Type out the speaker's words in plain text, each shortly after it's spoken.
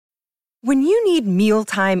When you need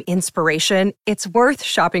mealtime inspiration, it's worth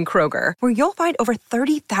shopping Kroger, where you'll find over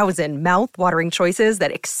 30,000 mouth-watering choices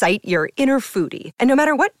that excite your inner foodie. And no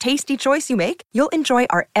matter what tasty choice you make, you'll enjoy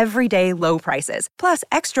our everyday low prices, plus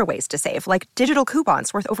extra ways to save, like digital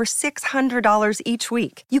coupons worth over $600 each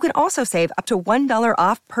week. You can also save up to $1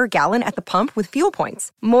 off per gallon at the pump with fuel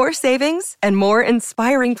points. More savings and more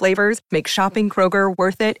inspiring flavors make shopping Kroger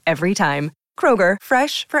worth it every time. Kroger,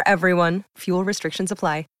 fresh for everyone. Fuel restrictions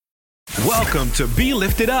apply. Welcome to Be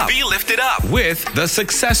Lifted Up. Be Lifted Up with the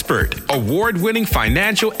Successpert, award-winning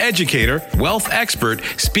financial educator, wealth expert,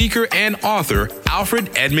 speaker, and author Alfred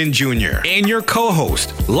Edmond Jr. and your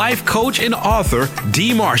co-host, life coach and author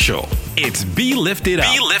D. Marshall. It's Be Lifted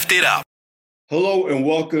Up. Be Lifted Up. Hello and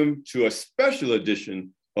welcome to a special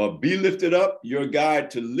edition of Be Lifted Up, your guide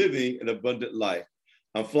to living an abundant life.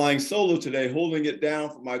 I'm flying solo today, holding it down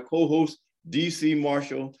for my co-host, D.C.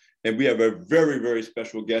 Marshall. And we have a very, very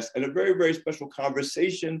special guest and a very, very special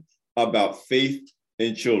conversation about faith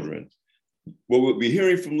in children. What we'll be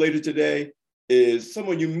hearing from later today is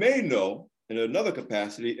someone you may know in another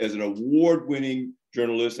capacity as an award-winning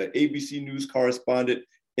journalist, an ABC News correspondent,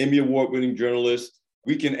 Emmy Award-winning journalist,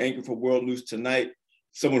 weekend anchor for World News Tonight,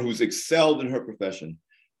 someone who's excelled in her profession.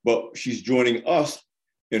 But she's joining us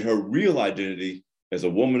in her real identity as a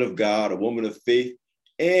woman of God, a woman of faith,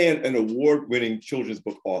 and an award-winning children's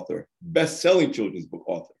book author, best-selling children's book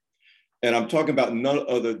author. And I'm talking about none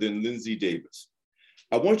other than Lindsay Davis.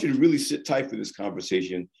 I want you to really sit tight for this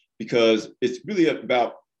conversation because it's really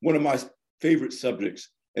about one of my favorite subjects,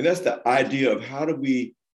 and that's the idea of how do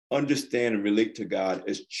we understand and relate to God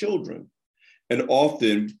as children. And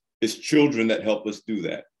often it's children that help us do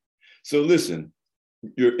that. So listen,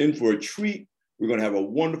 you're in for a treat. We're going to have a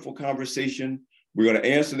wonderful conversation. We're going to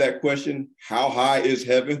answer that question, how high is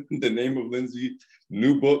heaven? The name of Lindsay's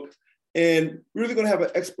new book. And we're really going to have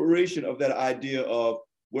an exploration of that idea of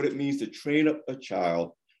what it means to train up a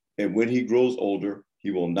child. And when he grows older,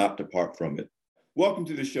 he will not depart from it. Welcome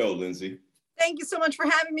to the show, Lindsay. Thank you so much for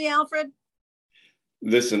having me, Alfred.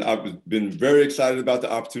 Listen, I've been very excited about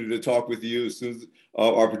the opportunity to talk with you as soon as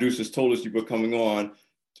our producers told us you were coming on.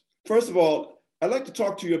 First of all, I'd like to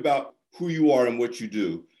talk to you about who you are and what you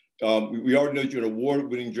do. We already know you're an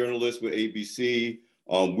award-winning journalist with ABC,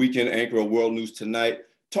 weekend anchor of World News Tonight.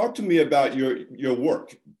 Talk to me about your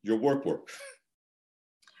work.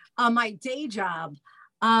 My day job.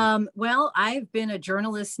 Well, I've been a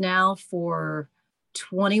journalist now for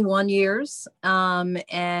 21 years and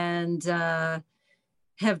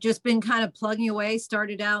have just been kind of plugging away.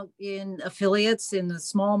 Started out in affiliates in the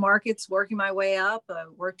small markets, working my way up. I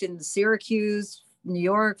worked in Syracuse, New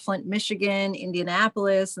York, Flint, Michigan,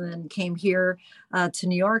 Indianapolis, and then came here to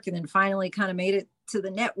New York, and then finally kind of made it to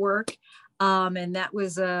the network. And that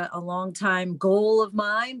was a long time goal of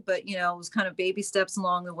mine, but, you know, it was kind of baby steps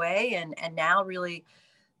along the way. And now really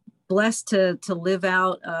blessed to live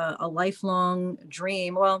out a lifelong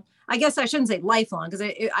dream. Well, I guess I shouldn't say lifelong,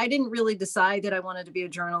 because I didn't really decide that I wanted to be a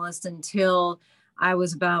journalist until I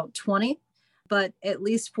was about 20. But at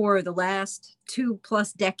least for the last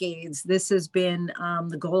 2+ decades, this has been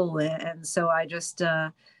the goal. And so I just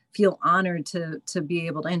feel honored to be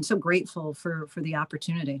able to, and so grateful for the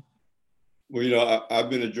opportunity. Well, you know, I've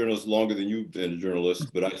been a journalist longer than you've been a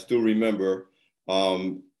journalist, but I still remember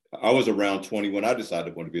I was around 20 when I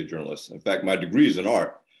decided I wanted to be a journalist. In fact, my degree is in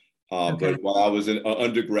art. Okay. But while I was in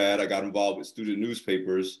undergrad, I got involved with student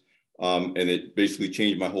newspapers, and it basically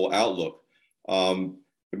changed my whole outlook.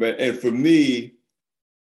 And for me,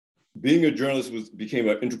 being a journalist became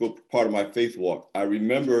an integral part of my faith walk. I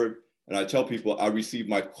remember, and I tell people, I received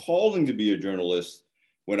my calling to be a journalist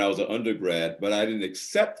when I was an undergrad, but I didn't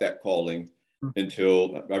accept that calling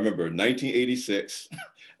until, I remember, 1986.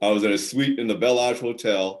 I was in a suite in the Bellage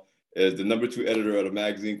Hotel as the #2 editor of a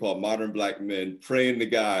magazine called Modern Black Men, praying to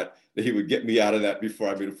God that he would get me out of that before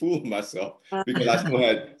I made a fool of myself, because I still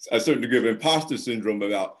had a certain degree of imposter syndrome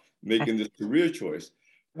about making this career choice.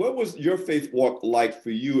 What was your faith walk like for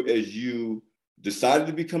you as you decided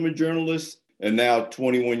to become a journalist? And now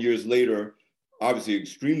 21 years later, obviously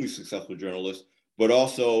extremely successful journalist, but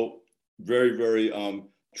also very, very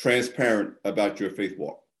transparent about your faith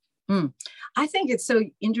walk. I think it's so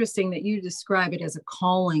interesting that you describe it as a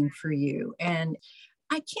calling for you. And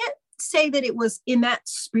I can't say that it was in that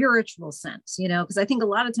spiritual sense, you know, because I think a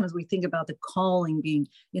lot of times we think about the calling being,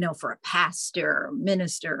 you know, for a pastor, or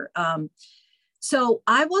minister. So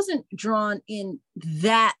I wasn't drawn in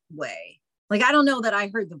that way. Like, I don't know that I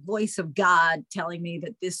heard the voice of God telling me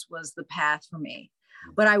that this was the path for me.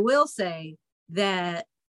 But I will say that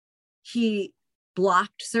he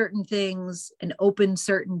blocked certain things and opened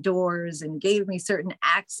certain doors and gave me certain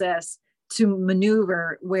access to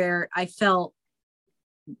maneuver where I felt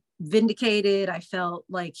vindicated. I felt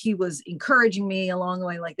like he was encouraging me along the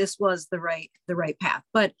way, like this was the right path.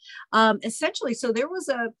 But essentially, so there was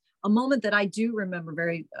a moment that I do remember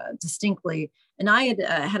very distinctly. And I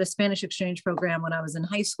had a Spanish exchange program when I was in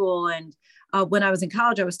high school. And when I was in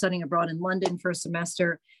college, I was studying abroad in London for a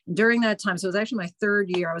semester. And during that time, so it was actually my third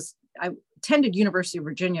year, I attended University of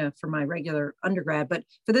Virginia for my regular undergrad. But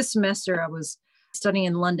for this semester, I was studying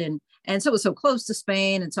in London. And so it was so close to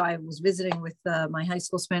Spain. And so I was visiting with my high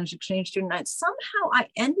school Spanish exchange student. And somehow I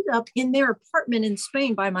ended up in their apartment in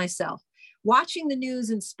Spain by myself, watching the news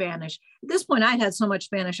in Spanish. At this point, I'd had so much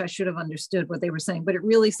Spanish, I should have understood what they were saying, but it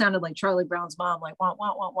really sounded like Charlie Brown's mom, like wah,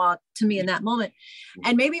 wah, wah, wah, to me in that moment.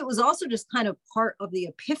 And maybe it was also just kind of part of the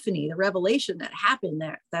epiphany, the revelation that happened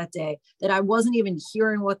that day, that I wasn't even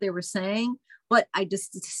hearing what they were saying, but I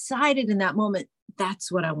just decided in that moment,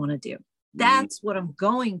 that's what I want to do. That's what I'm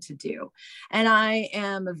going to do. And I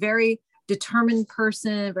am a very determined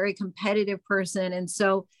person, a very competitive person. And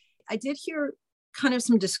so I did hear kind of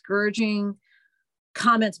some discouraging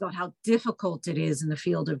comments about how difficult it is in the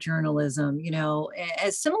field of journalism,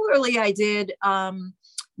 as similarly I did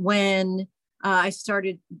when I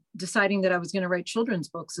started deciding that I was going to write children's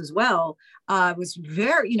books as well. I was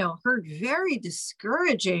very, heard very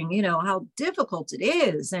discouraging, how difficult it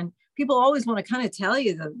is. And people always want to kind of tell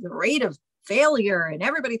you the rate of failure, and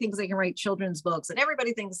everybody thinks they can write children's books, and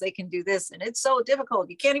everybody thinks they can do this. And it's so difficult.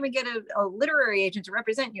 You can't even get a literary agent to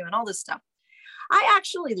represent you and all this stuff. I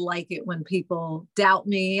actually like it when people doubt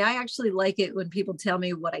me. I actually like it when people tell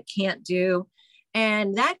me what I can't do.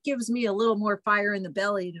 And that gives me a little more fire in the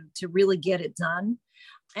belly to really get it done.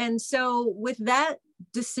 And so with that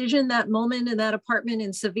decision, that moment in that apartment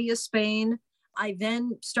in Sevilla, Spain, I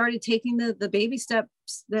then started taking the baby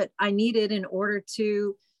steps that I needed in order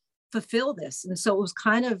to fulfill this. And so it was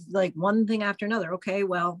kind of like one thing after another. Okay,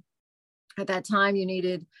 well, at that time you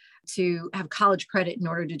needed to have college credit in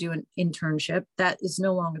order to do an internship. That is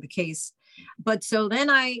no longer the case. But so then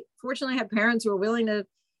I fortunately had parents who were willing to,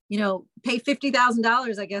 pay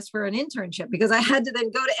 $50,000, I guess, for an internship, because I had to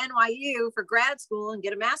then go to NYU for grad school and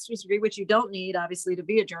get a master's degree, which you don't need, obviously, to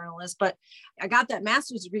be a journalist. But I got that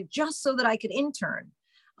master's degree just so that I could intern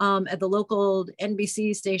at the local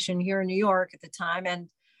NBC station here in New York at the time. And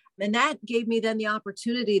that gave me then the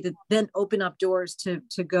opportunity to then open up doors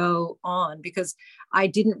to go on, because I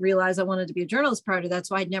didn't realize I wanted to be a journalist prior to that.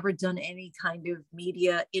 So I'd never done any kind of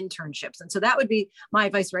media internships. And so that would be my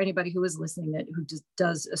advice for anybody who is listening who just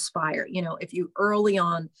does aspire. If you early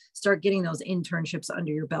on start getting those internships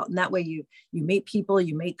under your belt, and that way you meet people,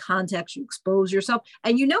 you make contacts, you expose yourself,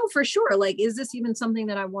 and for sure, like, is this even something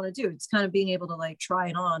that I want to do? It's kind of being able to like try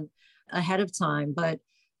it on ahead of time. But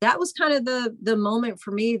that was kind of the moment for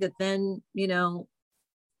me that then,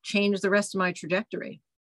 changed the rest of my trajectory.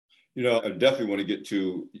 I definitely want to get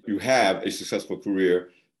to, you have a successful career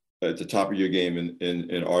at the top of your game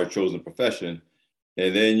in our chosen profession.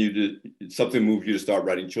 And then something moved you to start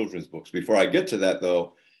writing children's books. Before I get to that,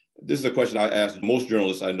 though, this is a question I ask most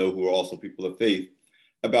journalists I know who are also people of faith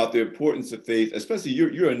about the importance of faith, especially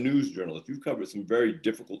you're a news journalist. You've covered some very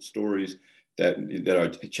difficult stories that are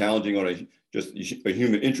challenging on just a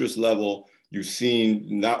human interest level. You've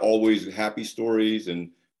seen not always happy stories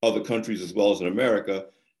in other countries as well as in America.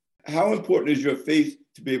 How important is your faith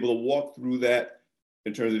to be able to walk through that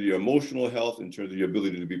in terms of your emotional health, in terms of your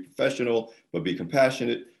ability to be professional, but be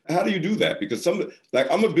compassionate? How do you do that? Because I'm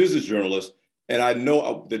a business journalist, and I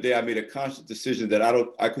know the day I made a conscious decision that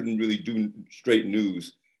I couldn't really do straight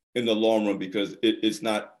news in the long run, because it's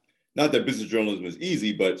not that business journalism is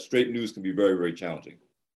easy, but straight news can be very, very challenging.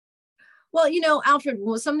 Well, Alfred,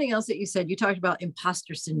 something else that you said, you talked about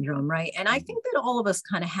imposter syndrome, right? And I think that all of us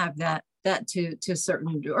kind of have that to a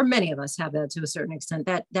certain, or many of us have that to a certain extent,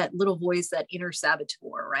 that little voice, that inner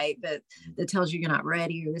saboteur, right? That tells you you're not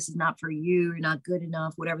ready, or this is not for you, you're not good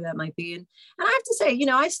enough, whatever that might be. And I have to say,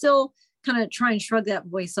 I still kind of try and shrug that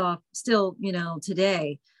voice off still,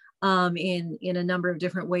 today, in a number of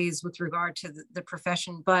different ways with regard to the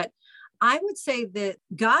profession. But I would say that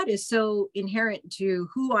God is so inherent to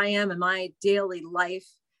who I am in my daily life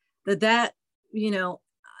that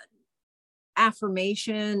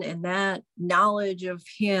affirmation and that knowledge of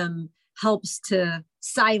him helps to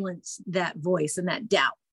silence that voice and that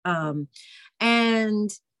doubt.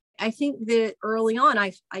 And I think that early on,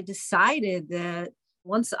 I decided that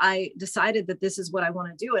once I decided that this is what I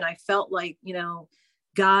want to do, and I felt like,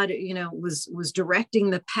 God, was directing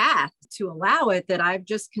the path to allow it, that I've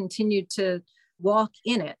just continued to walk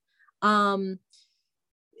in it.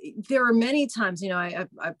 There are many times, I've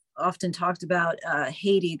often talked about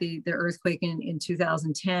Haiti, the earthquake in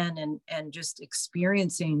 2010, and just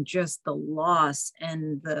experiencing just the loss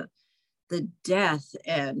and the death.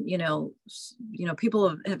 And,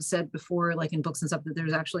 people have said before, like in books and stuff, that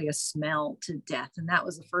there's actually a smell to death. And that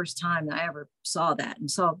was the first time that I ever saw that, and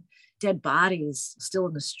saw dead bodies still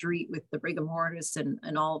in the street with the rigor mortis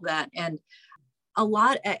and all of that. And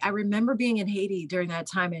I remember being in Haiti during that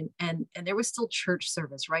time, and there was still church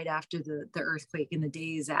service right after the earthquake in the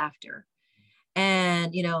days after.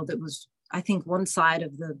 And, that was, I think one side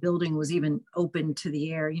of the building was even open to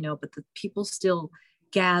the air, but the people still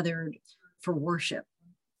gathered for worship,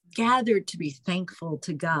 gathered to be thankful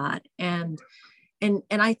to God. And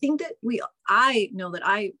I think that I know that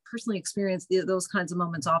I personally experience those kinds of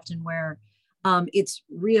moments often where it's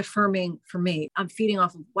reaffirming for me. I'm feeding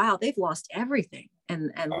off of, wow, they've lost everything.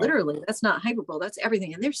 And literally, that's not hyperbole, that's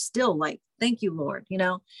everything. And they're still like, thank you, Lord,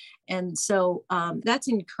 And so that's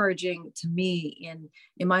encouraging to me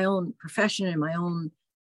in my own profession, in my own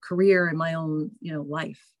career, in my own,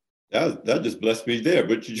 life. That just blessed me there.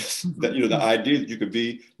 But you just, the idea that you could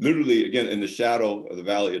be literally, again, in the shadow of the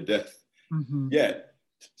valley of death, yet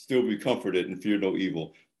still be comforted and fear no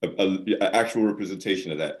evil. An actual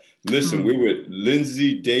representation of that. Listen, we were with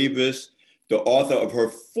Lindsay Davis, the author of her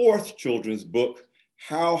 4th children's book,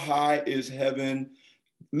 How High is Heaven?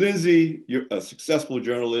 Lindsay, you're a successful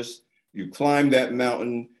journalist. You climbed that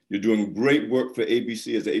mountain. You're doing great work for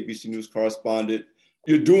ABC as the ABC News correspondent.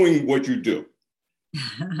 You're doing what you do.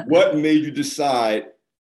 What made you decide,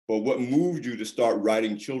 or what moved you to start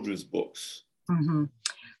writing children's books?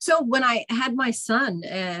 So when I had my son,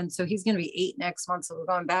 and so he's going to be 8 next month, so we're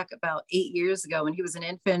going back about 8 years ago when he was an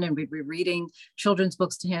infant, and we'd be reading children's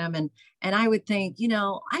books to him, and I would think,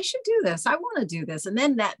 I should do this. I want to do this. And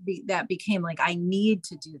then that became like, I need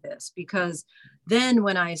to do this, because then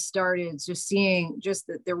when I started just seeing just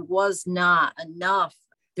that there were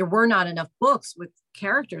not enough books with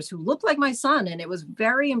characters who looked like my son. And it was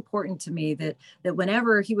very important to me that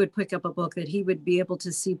whenever he would pick up a book, that he would be able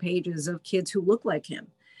to see pages of kids who look like him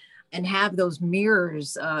and have those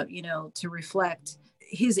mirrors, to reflect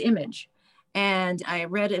his image. And I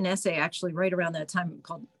read an essay actually right around that time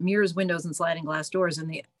called Mirrors, Windows, and Sliding Glass Doors. And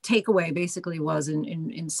the takeaway basically was,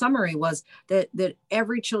 in summary, was that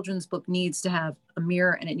every children's book needs to have a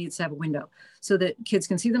mirror, and it needs to have a window, so that kids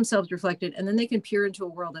can see themselves reflected, and then they can peer into a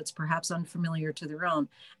world that's perhaps unfamiliar to their own.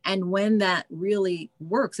 And when that really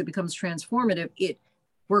works, it becomes transformative. It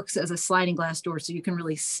works as a sliding glass door, so you can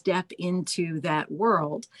really step into that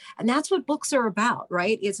world. And that's what books are about,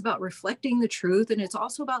 right? It's about reflecting the truth, and it's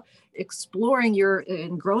also about exploring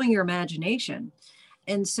and growing your imagination.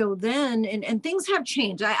 And so then, and things have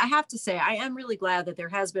changed. I have to say, I am really glad that there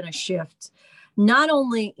has been a shift, not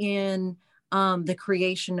only in the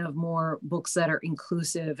creation of more books that are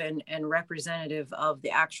inclusive and representative of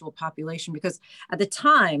the actual population, because at the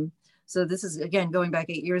time, so this is, again, going back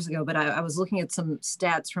 8 years ago, but I was looking at some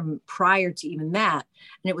stats from prior to even that,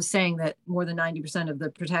 and it was saying that more than 90% of the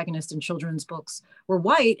protagonists in children's books were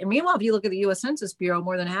white. And meanwhile, if you look at the US Census Bureau,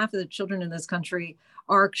 more than half of the children in this country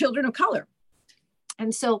are children of color.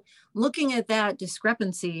 And so looking at that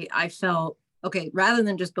discrepancy, I felt, okay, rather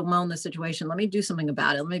than just bemoan the situation, let me do something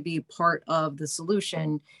about it. Let me be part of the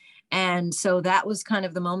solution. And so that was kind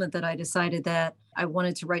of the moment that I decided that I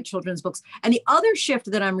wanted to write children's books. And the other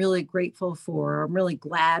shift that I'm really grateful for, I'm really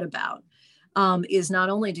glad about, is not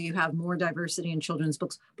only do you have more diversity in children's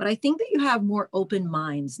books, but I think that you have more open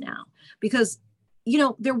minds now. Because,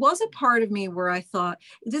 there was a part of me where I thought,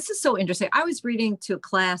 this is so interesting. I was reading to a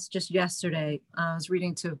class just yesterday. I was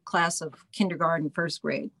reading to a class of kindergarten, 1st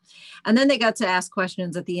grade. And then they got to ask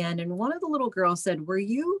questions at the end. And one of the little girls said, were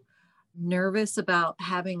you nervous about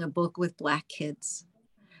having a book with Black kids?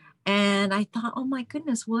 And I thought, oh my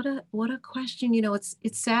goodness, what a question. It's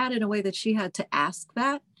sad in a way that she had to ask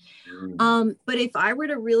that. But if I were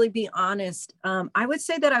to really be honest, I would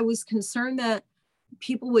say that I was concerned that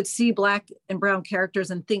people would see Black and brown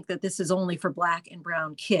characters and think that this is only for Black and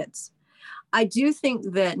brown kids. I do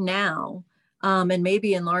think that now, and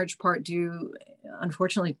maybe in large part due,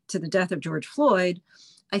 unfortunately, to the death of George Floyd,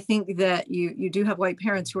 I think that you do have white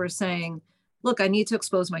parents who are saying, look, I need to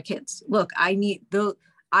expose my kids. Look, I need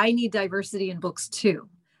diversity in books too.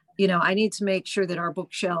 I need to make sure that our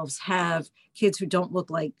bookshelves have kids who don't look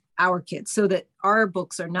like our kids, so that our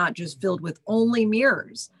books are not just filled with only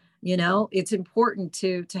mirrors. It's important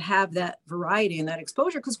to have that variety and that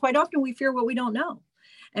exposure, because quite often we fear what we don't know.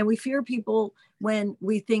 And we fear people when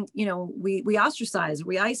we think, we ostracize,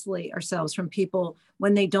 we isolate ourselves from people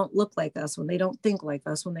when they don't look like us, when they don't think like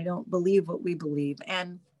us, when they don't believe what we believe.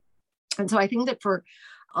 And so I think that for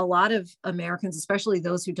a lot of Americans, especially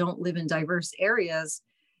those who don't live in diverse areas,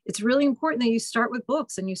 it's really important that you start with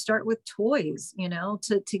books and you start with toys,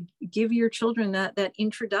 to give your children that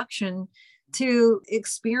introduction to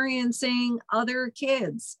experiencing other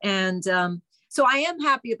kids. And so I am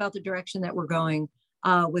happy about the direction that we're going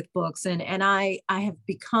with books. And I have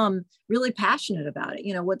become really passionate about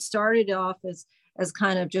it. What started off as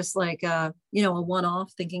kind of just like a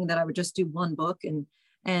one-off, thinking that I would just do one book, and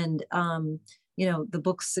the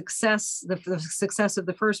book's success, the success of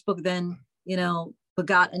the first book, then,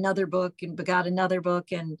 begot another book and begot another book.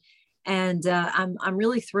 And I'm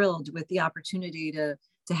really thrilled with the opportunity to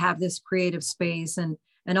have this creative space and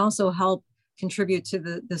also help contribute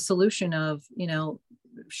to the solution of,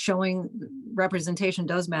 showing representation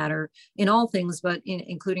does matter in all things, but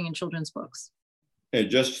including in children's books. And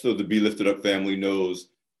just so the Be Lifted Up family knows,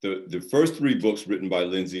 the first 3 books written by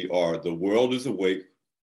Lindsay are The World is Awake,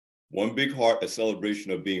 One Big Heart, a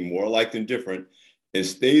celebration of being more alike than different, and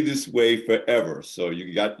Stay This Way Forever. So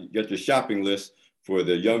you got your shopping list for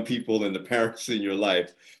the young people and the parents in your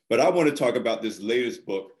life. But I want to talk about this latest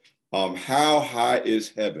book, How High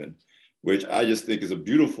is Heaven, which I just think is a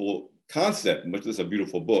beautiful concept, much less a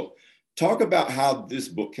beautiful book. Talk about how this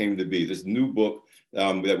book came to be, this new book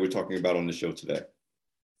that we're talking about on the show today.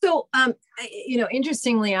 So,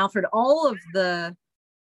 interestingly, Alfred, all of the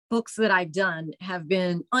books that I've done have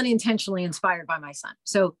been unintentionally inspired by my son.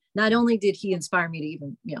 So not only did he inspire me to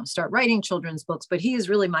even, start writing children's books, but he is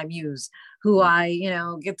really my muse, who I,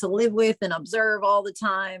 get to live with and observe all the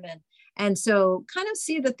time. And so kind of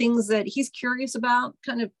see the things that he's curious about,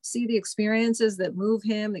 kind of see the experiences that move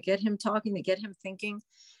him, that get him talking, that get him thinking.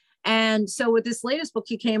 And so with this latest book,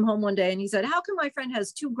 he came home one day and he said, how come my friend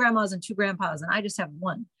has 2 grandmas and 2 grandpas and I just have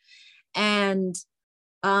one? And,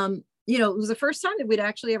 it was the first time that we'd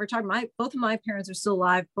actually ever talked. Both of my parents are still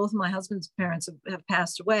alive. Both of my husband's parents have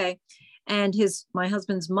passed away. And my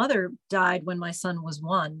husband's mother died when my son was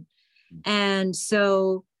 1. And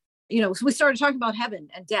so, so we started talking about heaven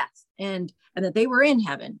and death and that they were in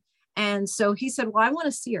heaven. And so he said, well, I want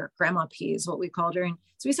to see her. Grandma P is what we called her. And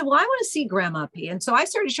so he said, well, I want to see Grandma P. And so I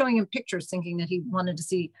started showing him pictures, thinking that he wanted to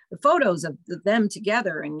see the photos of them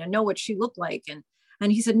together and know what she looked like.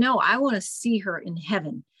 And he said, no, I want to see her in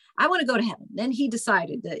heaven. I want to go to heaven. Then he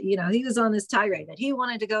decided that, he was on this tirade that he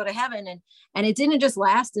wanted to go to heaven. And it didn't just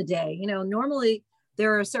last a day. Normally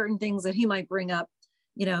there are certain things that he might bring up.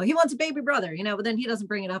 He wants a baby brother, but then he doesn't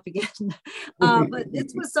bring it up again. But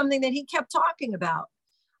this was something that he kept talking about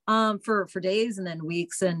for days and then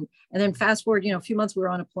weeks. And then fast forward, a few months, we were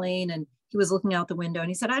on a plane and he was looking out the window and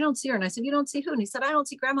he said, I don't see her. And I said, you don't see who? And he said, I don't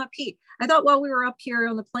see Grandma P. I thought while we were up here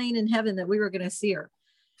on the plane in heaven that we were going to see her.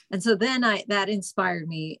 And so then that inspired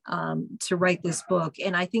me to write this book.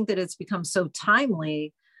 And I think that it's become so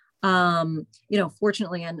timely,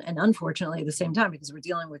 fortunately and unfortunately at the same time, because we're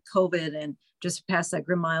dealing with COVID and just past that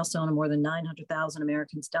grim milestone of more than 900,000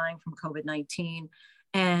 Americans dying from COVID-19.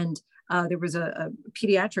 And there was a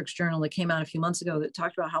pediatrics journal that came out a few months ago that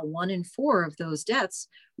talked about how 1 in 4 of those deaths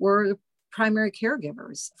were primary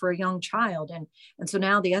caregivers for a young child. And so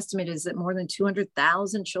now the estimate is that more than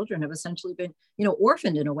 200,000 children have essentially been,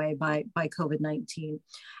 orphaned in a way by COVID-19.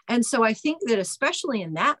 And so I think that especially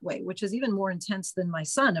in that way, which is even more intense than my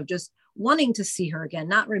son, of just wanting to see her again,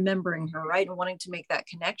 not remembering her, right? And wanting to make that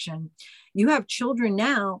connection. You have children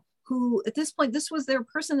now who at this point, this was their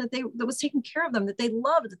person that was taking care of them, that they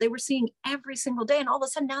loved, that they were seeing every single day. And all of a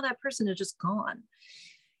sudden now that person is just gone.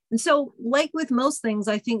 And so like with most things,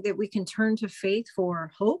 I think that we can turn to faith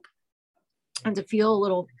for hope and to feel a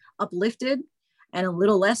little uplifted and a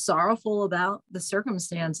little less sorrowful about the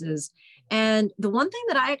circumstances. And the one thing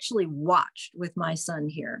that I actually watched with my son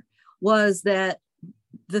here was that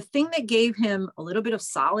the thing that gave him a little bit of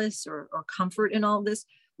solace or comfort in all this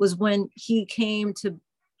was when he came to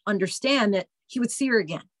understand that he would see her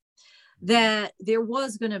again, that there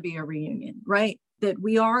was going to be a reunion, right? That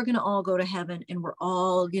we are going to all go to heaven and we're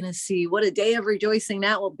all going to see what a day of rejoicing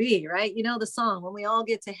that will be, right? You know, the song, when we all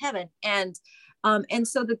get to heaven. And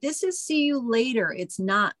so that this is see you later. It's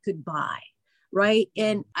not goodbye, right?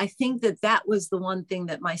 And I think that was the one thing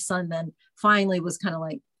that my son then finally was kind of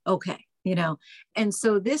like, okay, and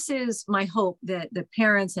so this is my hope that the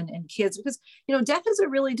parents and kids, because, death is a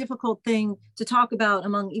really difficult thing to talk about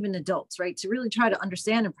among even adults, right? To really try to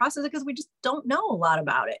understand and process it because we just don't know a lot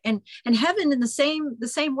about it. And heaven in the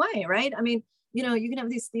same way, right? I mean, you can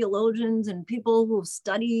have these theologians and people who have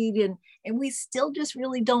studied and we still just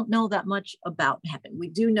really don't know that much about heaven. We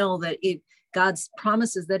do know that it God's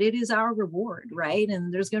promises that it is our reward, right?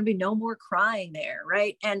 And there's going to be no more crying there,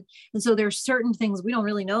 right? And so there's certain things we don't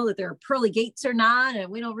really know that there are pearly gates or not,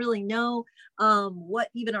 and we don't really know what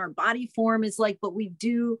even our body form is like, but we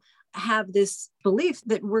do have this belief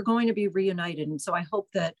that we're going to be reunited. And so I hope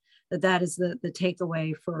that is the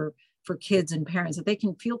takeaway for kids and parents, that they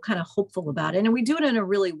can feel kind of hopeful about it. And we do it in a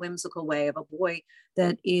really whimsical way of a boy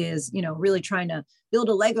that is, really trying to build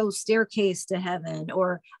a Lego staircase to heaven,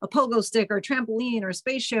 or a pogo stick, or a trampoline, or a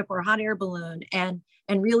spaceship, or a hot air balloon, and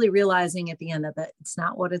really realizing at the end that it's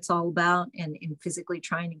not what it's all about, and in physically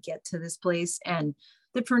trying to get to this place. And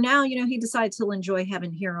that for now, he decides he'll enjoy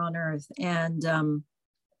heaven here on earth, and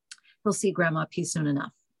he'll see Grandma P soon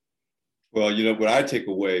enough. Well, what I take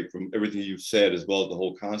away from everything you've said, as well as the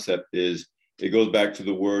whole concept, is it goes back to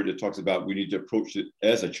the word. It talks about we need to approach it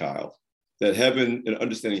as a child, that heaven, and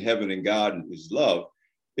understanding heaven and God and his love,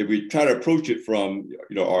 if we try to approach it from,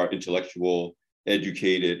 our intellectual,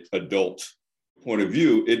 educated, adult point of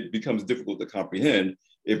view, it becomes difficult to comprehend.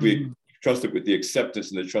 If we trust it with the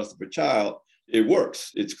acceptance and the trust of a child, it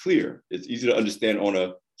works. It's clear. It's easy to understand on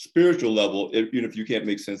a spiritual level, even if you can't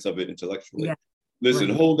make sense of it intellectually. Yeah. Listen,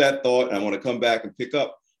 right. Hold that thought. And I want to come back and pick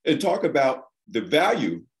up and talk about the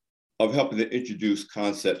value of helping to introduce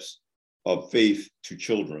concepts of faith to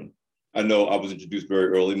children. I know I was introduced very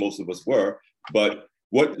early, most of us were, but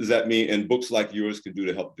what does that mean? And books like yours can do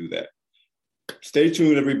to help do that. Stay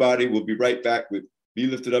tuned, everybody. We'll be right back with Be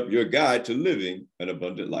Lifted Up, your guide to living an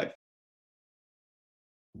abundant life.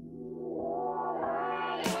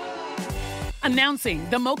 Announcing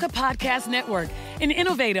the Mocha Podcast Network, an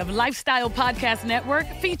innovative lifestyle podcast network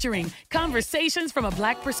featuring conversations from a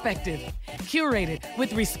Black perspective, curated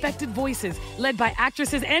with respected voices, led by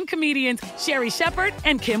actresses and comedians Sherry Shepherd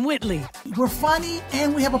and Kim Whitley. We're funny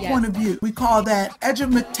and we have a point of view. We call that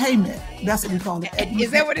edutainment. That's what we call it.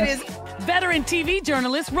 Is that what it is? Veteran TV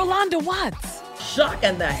journalist Rolanda Watts.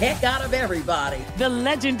 Shocking the heck out of everybody. The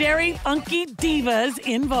legendary Funky Divas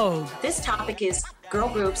in Vogue. This topic is girl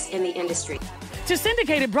groups in the industry. To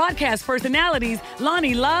syndicated broadcast personalities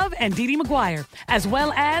Lonnie Love and Dee Dee McGuire, as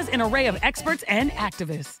well as an array of experts and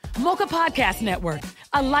activists. Mocha Podcast Network,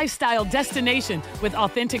 a lifestyle destination with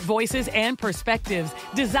authentic voices and perspectives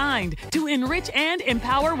designed to enrich and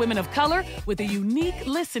empower women of color with a unique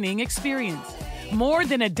listening experience. More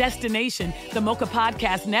than a destination, the Mocha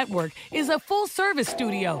Podcast Network is a full-service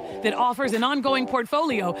studio that offers an ongoing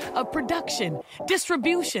portfolio of production,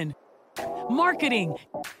 distribution, marketing,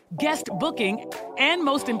 guest booking, and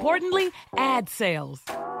most importantly, ad sales.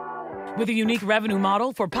 With a unique revenue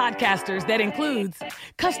model for podcasters that includes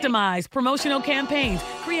customized promotional campaigns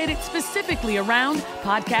created specifically around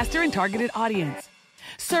podcaster and targeted audience,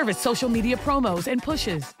 service social media promos and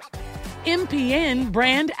pushes, MPN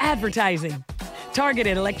brand advertising,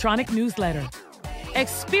 targeted electronic newsletter,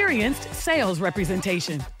 experienced sales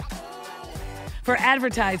representation. For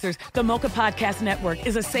advertisers, the Mocha Podcast Network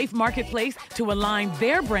is a safe marketplace to align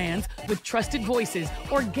their brands with trusted voices,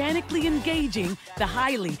 organically engaging the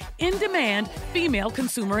highly in-demand female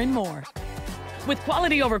consumer and more. With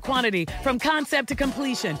quality over quantity, from concept to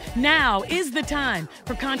completion, now is the time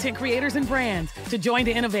for content creators and brands to join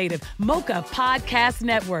the innovative Mocha Podcast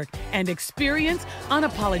Network and experience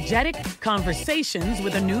unapologetic conversations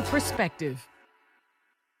with a new perspective.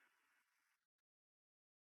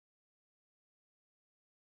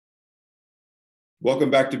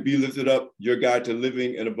 Welcome back to Be Lifted Up, your guide to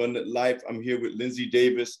living an abundant life. I'm here with Lindsay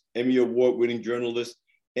Davis, Emmy Award-winning journalist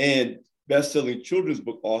and best-selling children's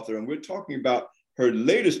book author, and we're talking about her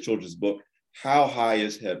latest children's book, How High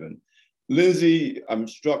is Heaven? Lindsay, I'm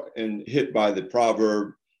struck and hit by the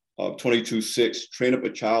proverb of 22:6, train up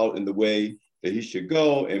a child in the way that he should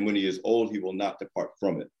go, and when he is old, he will not depart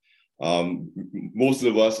from it. Most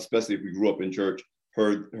of us, especially if we grew up in church,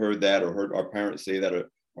 heard that or heard our parents say that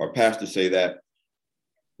or our pastor say that.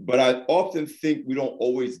 But I often think we don't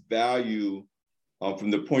always value from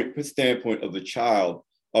the standpoint of the child,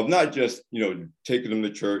 of not just, taking them to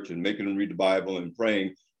church and making them read the Bible and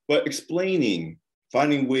praying, but explaining,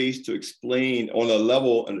 finding ways to explain on a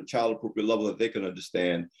level, on a child appropriate level, that they can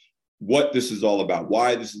understand what this is all about,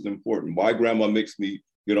 why this is important, why grandma makes me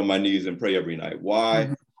get on my knees and pray every night, why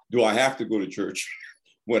do I have to go to church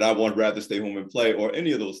when I would rather stay home and play, or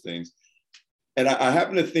any of those things. And I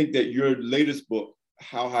happen to think that your latest book,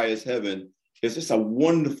 How High is Heaven, is just a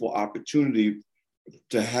wonderful opportunity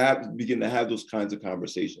to begin to have those kinds of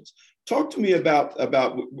conversations. Talk to me about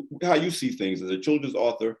how you see things as a children's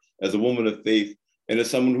author, as a woman of faith, and as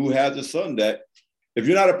someone who has a son that, if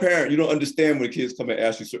you're not a parent, you don't understand when kids come and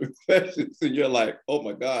ask you certain questions, and you're like, oh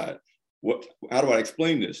my God, how do I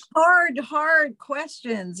explain this? Hard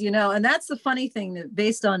questions, and that's the funny thing, that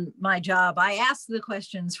based on my job, I ask the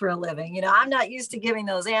questions for a living. I'm not used to giving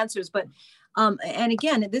those answers, but and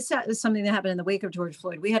again, this is something that happened in the wake of George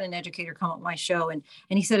Floyd. We had an educator come on my show, and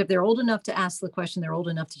he said, if they're old enough to ask the question, they're old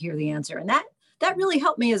enough to hear the answer. And that really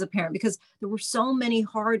helped me as a parent, because there were so many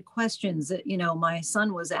hard questions that, my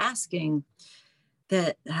son was asking,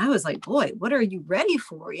 that I was like, boy, what are you ready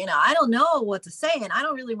for? I don't know what to say. And I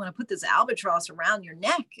don't really want to put this albatross around your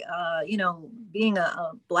neck, being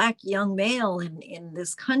a Black young male in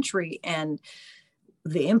this country, and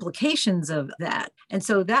the implications of that. And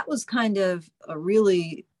so that was kind of a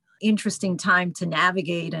really interesting time to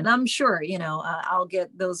navigate. And I'm sure, I'll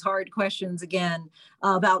get those hard questions again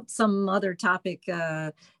about some other topic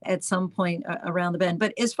at some point around the bend.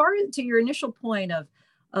 But as far as to your initial point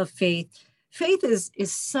of faith is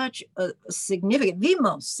such a significant, the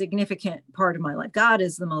most significant part of my life. God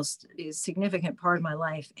is the most significant part of my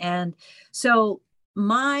life. And so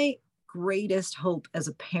my greatest hope as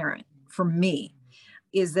a parent for me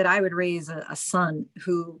is that I would raise a son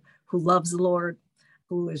who loves the Lord,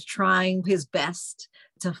 who is trying his best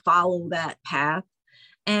to follow that path.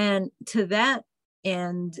 And to that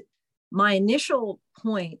end, my initial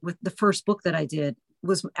point with the first book that I did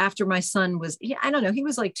was after my son was, I don't know, he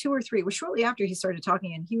was like 2 or 3. It was shortly after he started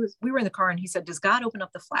talking, and we were in the car, and he said, does God open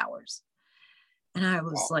up the flowers? And I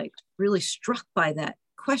was like really struck by that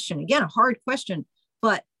question. Again, a hard question,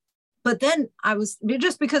 but then I was,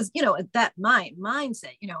 just because, that my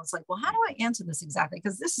mindset, it's like, well, how do I answer this exactly?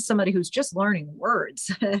 Because this is somebody who's just learning words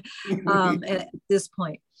at this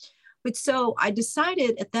point. But so I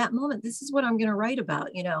decided at that moment, this is what I'm going to write about,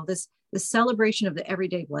 the celebration of the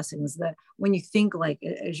everyday blessings, that when you think, like,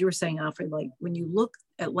 as you were saying, Alfred, like when you look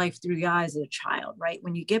at life through the eyes of a child, right?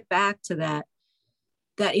 When you get back to that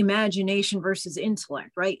imagination versus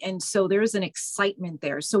intellect, right? And so there's an excitement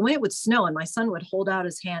there. So when it would snow and my son would hold out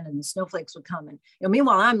his hand and the snowflakes would come, and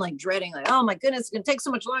meanwhile I'm like dreading, like, oh my goodness, it's gonna take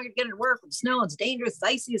so much longer to get into work with snow. It's dangerous, it's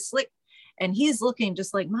icy, it's slick. And he's looking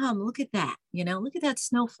just like, Mom, look at that, look at that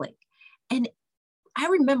snowflake. And I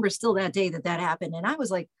remember still that day that happened. And I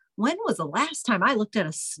was like, when was the last time I looked at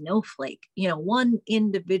a snowflake, one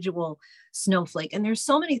individual snowflake? And there's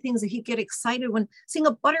so many things that he'd get excited when seeing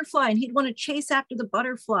a butterfly, and he'd want to chase after the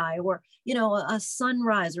butterfly, or, a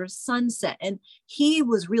sunrise or a sunset. And he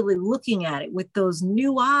was really looking at it with those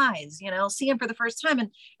new eyes, seeing for the first time.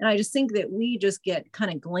 And I just think that we just get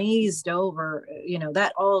kind of glazed over,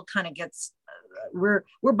 that all kind of gets, we're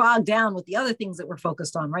bogged down with the other things that we're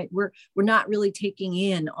focused on, right? We're not really taking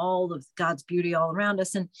in all of God's beauty all around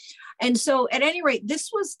us. And so at any rate,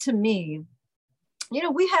 this was, to me,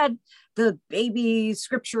 we had the baby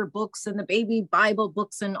scripture books and the baby Bible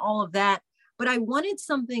books and all of that, but I wanted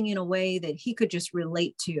something in a way that he could just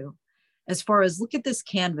relate to, as far as, look at this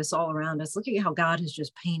canvas all around us. Look at how God has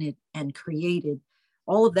just painted and created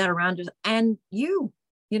all of that around us, and you,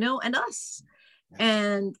 and us.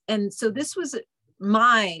 And so this was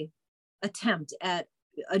my attempt at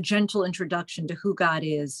a gentle introduction to who God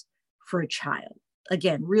is for a child.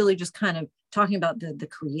 Again, really just kind of talking about the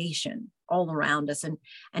creation all around us, and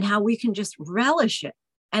how we can just relish it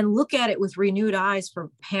and look at it with renewed eyes for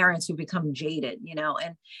parents who become jaded,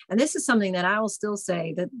 and this is something that I will still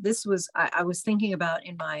say that this was, I was thinking about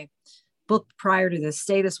in my book prior to this,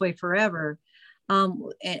 Stay This Way Forever.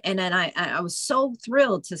 And then I was so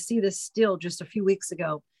thrilled to see this still just a few weeks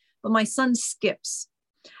ago, but my son skips,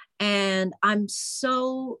 and I'm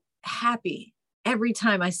so happy every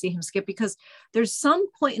time I see him skip, because there's some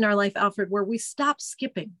point in our life, Alfred, where we stop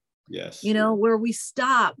skipping. Yes. Where we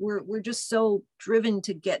stop, we're just so driven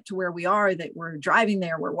to get to where we are that we're driving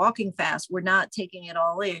there, we're walking fast, we're not taking it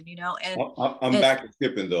all in, and I'm back to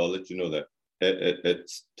skipping, though. I'll let you know that at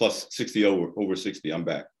plus 60 over 60, I'm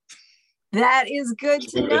back. That is good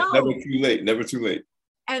to know. It's never too late.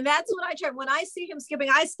 And that's what I try. When I see him skipping,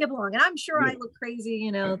 I skip along, and I'm sure I look crazy,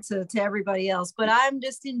 to everybody else, but I'm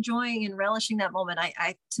just enjoying and relishing that moment.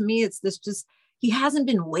 To me, it's this, just, he hasn't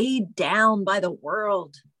been weighed down by the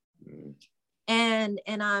world. And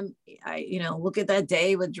I look at that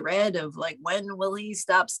day with dread of, like, when will he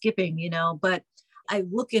stop skipping, but I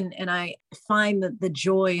look and I find the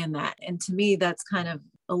joy in that. And to me, that's kind of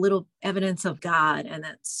a little evidence of God and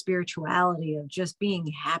that spirituality of just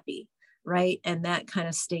being happy, right? And that kind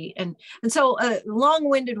of state. And so a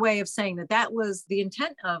long-winded way of saying that was the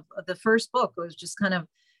intent of the first book, was just kind of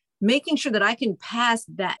making sure that I can pass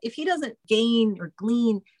that. If he doesn't gain or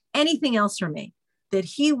glean anything else from me, that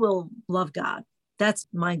he will love God. That's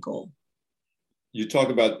my goal. You talk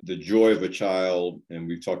about the joy of a child, and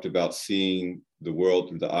we've talked about seeing the world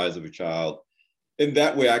through the eyes of a child. in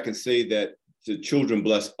that way, I can say that the children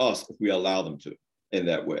bless us if we allow them to in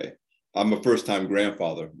that way. I'm a first-time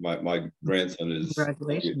grandfather. My grandson is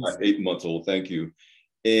 8 months old. Thank you.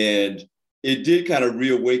 And it did kind of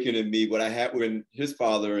reawaken in me what I had when his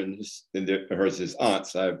father and his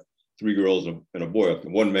aunts. I have 3 girls and a boy,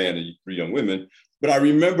 1 man and 3 young women. But I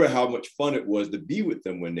remember how much fun it was to be with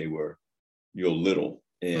them when they were, little.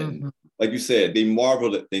 And like you said, they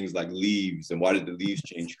marveled at things like leaves and why did the leaves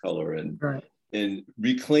change color, and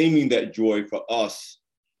reclaiming that joy for us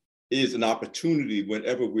is an opportunity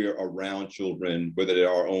whenever we're around children, whether they're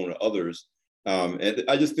our own or others. And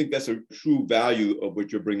I just think that's a true value of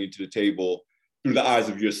what you're bringing to the table through the eyes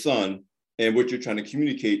of your son and what you're trying to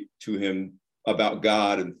communicate to him about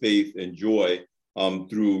God and faith and joy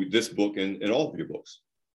through this book and all of your books.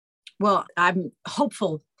 Well, I'm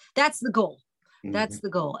hopeful. That's the goal. That's the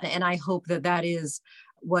goal. And I hope that that is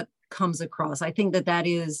what comes across. I think that that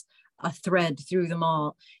is a thread through them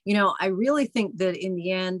all. I really think that in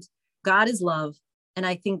the end, God is love. And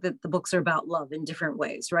I think that the books are about love in different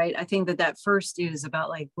ways, right? I think that that first is about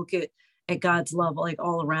look at God's love,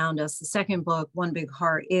 all around us. The second book, One Big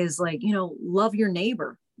Heart, is love your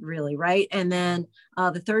neighbor, really, right? And then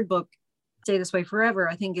the third book, Stay This Way Forever,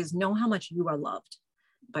 I think is know how much you are loved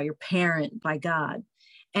by your parent, by God.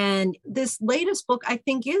 And this latest book, I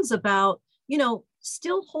think, is about,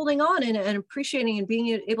 still holding on and appreciating and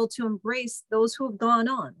being able to embrace those who have gone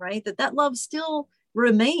on, right? That love still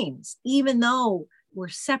remains, even though we're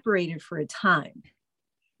separated for a time.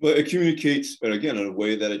 Well, it communicates, and again, in a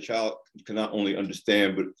way that a child can not only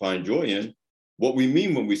understand, but find joy in what we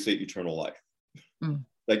mean when we say eternal life.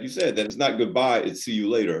 Like you said, that it's not goodbye, it's see you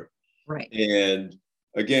later. Right. And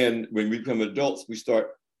again, when we become adults, we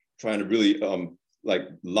start trying to really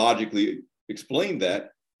logically explain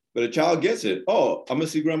that. But a child gets it. Oh, I'm gonna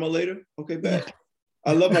see grandma later. Okay, bet. Yeah.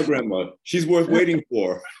 I love my grandma. She's worth waiting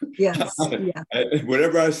for. Yes. Yeah.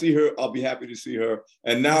 Whenever I see her, I'll be happy to see her.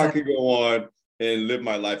 And now I can go on and live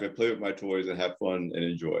my life and play with my toys and have fun and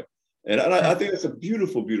enjoy. And I think it's a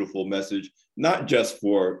beautiful, beautiful message, not just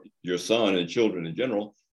for your son and children in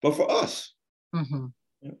general, but for us.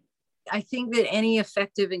 Yeah. I think that any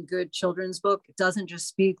effective and good children's book doesn't just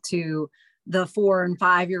speak to the 4 and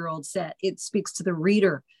 5-year-old set. It speaks to the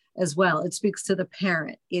reader as well. It speaks to the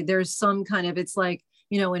parent. There's some kind of, it's like,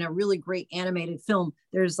 in a really great animated film,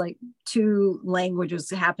 there's 2 languages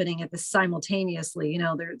happening at this simultaneously.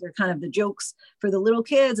 They're kind of the jokes for the little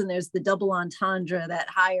kids, and there's the double entendre, that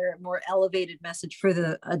higher, more elevated message for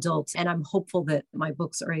the adults. And I'm hopeful that my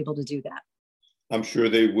books are able to do that. I'm sure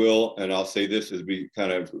they will. And I'll say this as we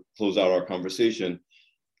kind of close out our conversation.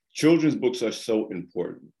 Children's books are so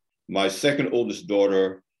important. My second oldest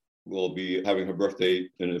daughter will be having her birthday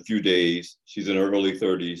in a few days. She's in her early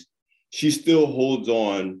 30s. She still holds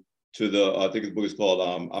on to I think the book is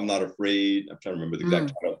called I'm Not Afraid. I'm trying to remember the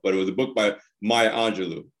exact title, but it was a book by Maya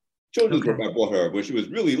Angelou. Children's book I bought her when she was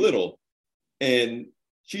really little. And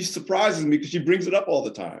she surprises me because she brings it up all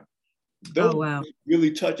the time. Those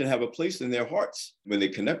really touch and have a place in their hearts when they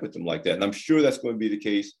connect with them like that. And I'm sure that's going to be the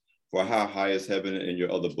case for How High is Heaven and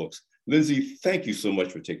your other books. Lindsay, thank you so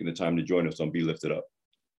much for taking the time to join us on Be Lifted Up.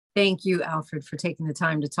 Thank you, Alfred, for taking the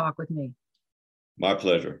time to talk with me. My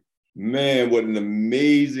pleasure. Man, what an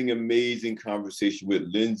amazing, amazing conversation with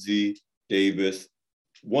Lindsay Davis.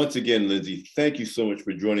 Once again, Lindsay, thank you so much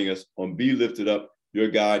for joining us on Be Lifted Up, your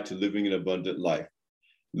guide to living an abundant life.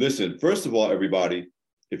 Listen, first of all, everybody,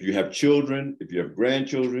 if you have children, if you have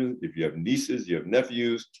grandchildren, if you have nieces, you have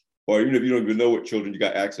nephews, or even if you don't even know what children you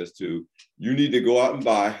got access to, you need to go out and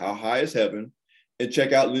buy How High is Heaven and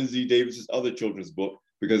check out Lindsay Davis's other children's book,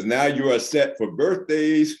 because now you are set for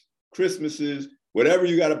birthdays, Christmases, whatever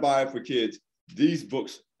you got to buy for kids. These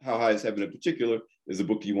books, How High is Heaven in particular, is a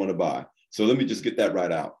book you want to buy. So let me just get that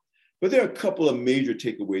right out. But there are a couple of major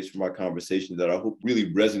takeaways from our conversation that I hope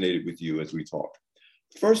really resonated with you as we talked.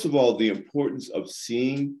 First of all, the importance of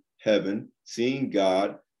seeing heaven, seeing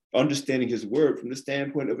God, understanding his word from the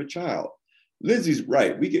standpoint of a child. Lindsay's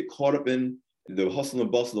right. We get caught up in the hustle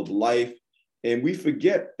and bustle of life, and we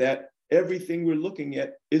forget that everything we're looking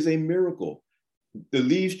at is a miracle. The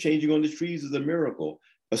leaves changing on the trees is a miracle.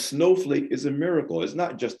 A snowflake is a miracle. It's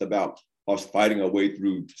not just about us fighting our way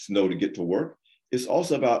through snow to get to work. It's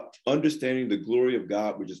also about understanding the glory of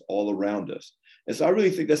God, which is all around us. And so I really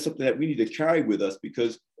think that's something that we need to carry with us,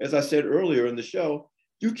 because as I said earlier in the show,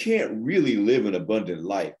 you can't really live an abundant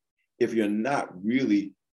life if you're not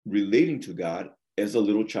really relating to God as a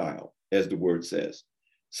little child, as the word says.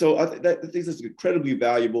 So I think that's incredibly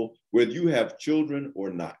valuable, whether you have children or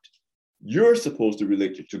not. You're supposed to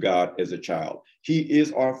relate to God as a child. He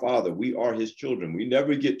is our Father. We are his children. We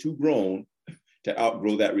never get too grown to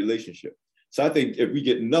outgrow that relationship. So I think if we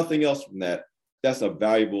get nothing else from that, that's a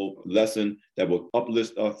valuable lesson that will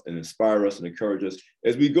uplift us and inspire us and encourage us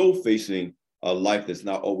as we go facing a life that's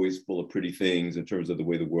not always full of pretty things in terms of the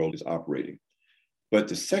way the world is operating. But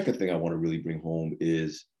the second thing I want to really bring home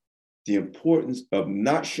is the importance of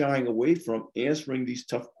not shying away from answering these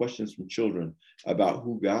tough questions from children about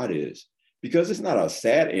who God is, because it's not a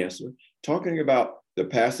sad answer. Talking about the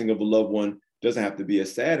passing of a loved one doesn't have to be a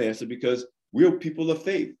sad answer because we're people of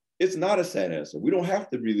faith. It's not a sad answer. We don't have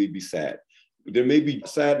to really be sad. There may be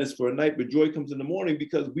sadness for a night, but joy comes in the morning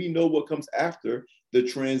because we know what comes after the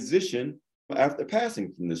transition, after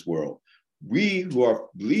passing from this world. We who are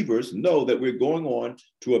believers know that we're going on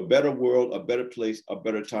to a better world, a better place, a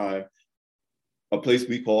better time, a place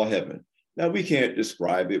we call heaven. Now, we can't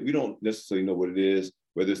describe it. We don't necessarily know what it is,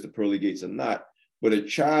 whether it's the pearly gates or not, but a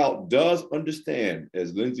child does understand,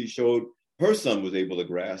 as Lindsay showed her son was able to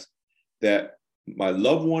grasp, that my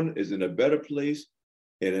loved one is in a better place,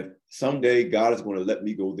 and if someday God is going to let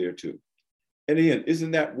me go there too. And again,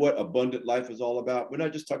 isn't that what abundant life is all about? We're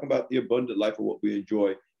not just talking about the abundant life of what we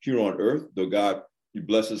enjoy here on earth, though God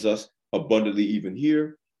blesses us abundantly even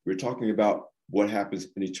here. We're talking about what happens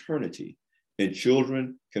in eternity, and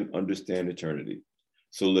children can understand eternity.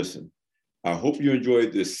 So listen, I hope you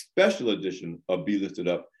enjoyed this special edition of Be Lifted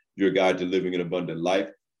Up, your guide to living an abundant life.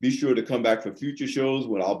 Be sure to come back for future shows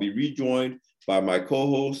when I'll be rejoined by my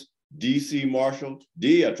co-host, DC Marshall.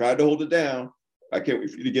 D, I tried to hold it down. I can't wait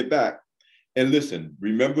for you to get back. And listen,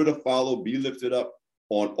 remember to follow Be Lifted Up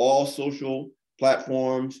on all social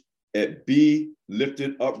platforms at Be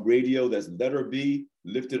Lifted Up Radio. That's letter B,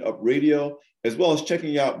 Lifted Up Radio, as well as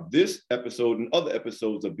checking out this episode and other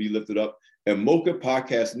episodes of Be Lifted Up at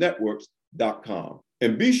MochaPodcastNetworks.com.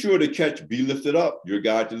 And be sure to catch Be Lifted Up, your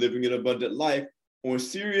guide to living an abundant life, on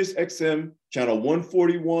Sirius XM channel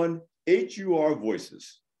 141, HUR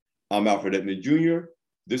Voices. I'm Alfred Edmond Jr.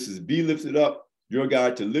 This is Be Lifted Up, your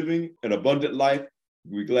guide to living an abundant life.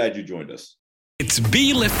 We're glad you joined us. It's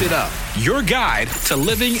Be Lifted Up, your guide to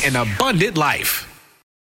living an abundant life.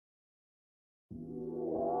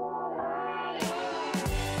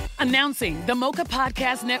 Announcing the Mocha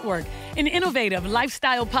Podcast Network, an innovative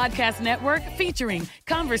lifestyle podcast network featuring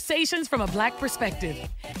conversations from a Black perspective.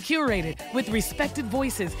 Curated with respected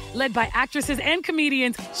voices, led by actresses and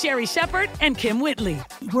comedians Sherry Shepard and Kim Whitley.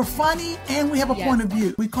 We're funny and we have a point of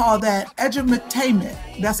view. We call that edutainment.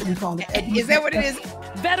 That's what we call it. Is that what it is?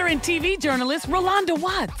 Veteran TV journalist Rolanda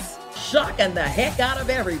Watts. Shocking the heck out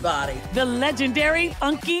of everybody. The legendary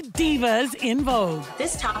Funky Divas in Vogue.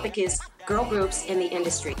 This topic is girl groups in the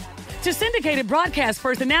industry. To syndicated broadcast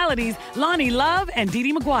personalities Lonnie Love and Dee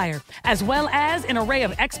Dee McGuire, as well as an array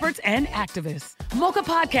of experts and activists. Mocha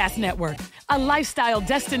Podcast Network, a lifestyle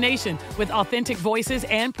destination with authentic voices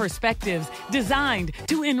and perspectives designed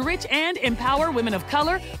to enrich and empower women of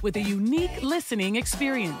color with a unique listening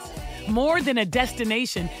experience. More than a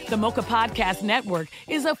destination, the Mocha Podcast Network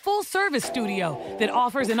is a full-service studio that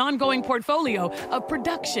offers an ongoing portfolio of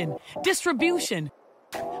production, distribution,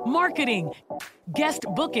 marketing, guest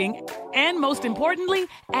booking, and most importantly,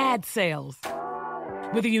 ad sales.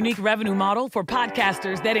 With a unique revenue model for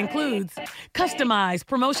podcasters that includes customized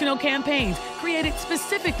promotional campaigns created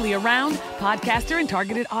specifically around podcaster and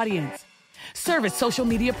targeted audience, service social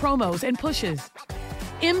media promos and pushes,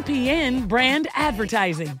 MPN brand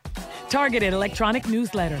advertising, targeted electronic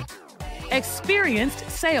newsletter, experienced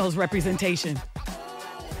sales representation.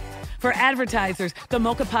 For advertisers, the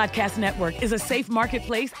Mocha Podcast Network is a safe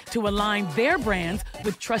marketplace to align their brands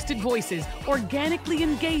with trusted voices, organically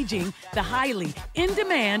engaging the highly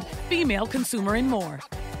in-demand female consumer and more.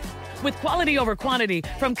 With quality over quantity,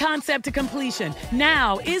 from concept to completion,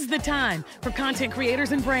 now is the time for content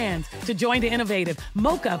creators and brands to join the innovative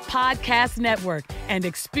Mocha Podcast Network and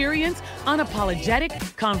experience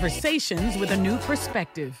unapologetic conversations with a new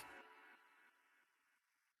perspective.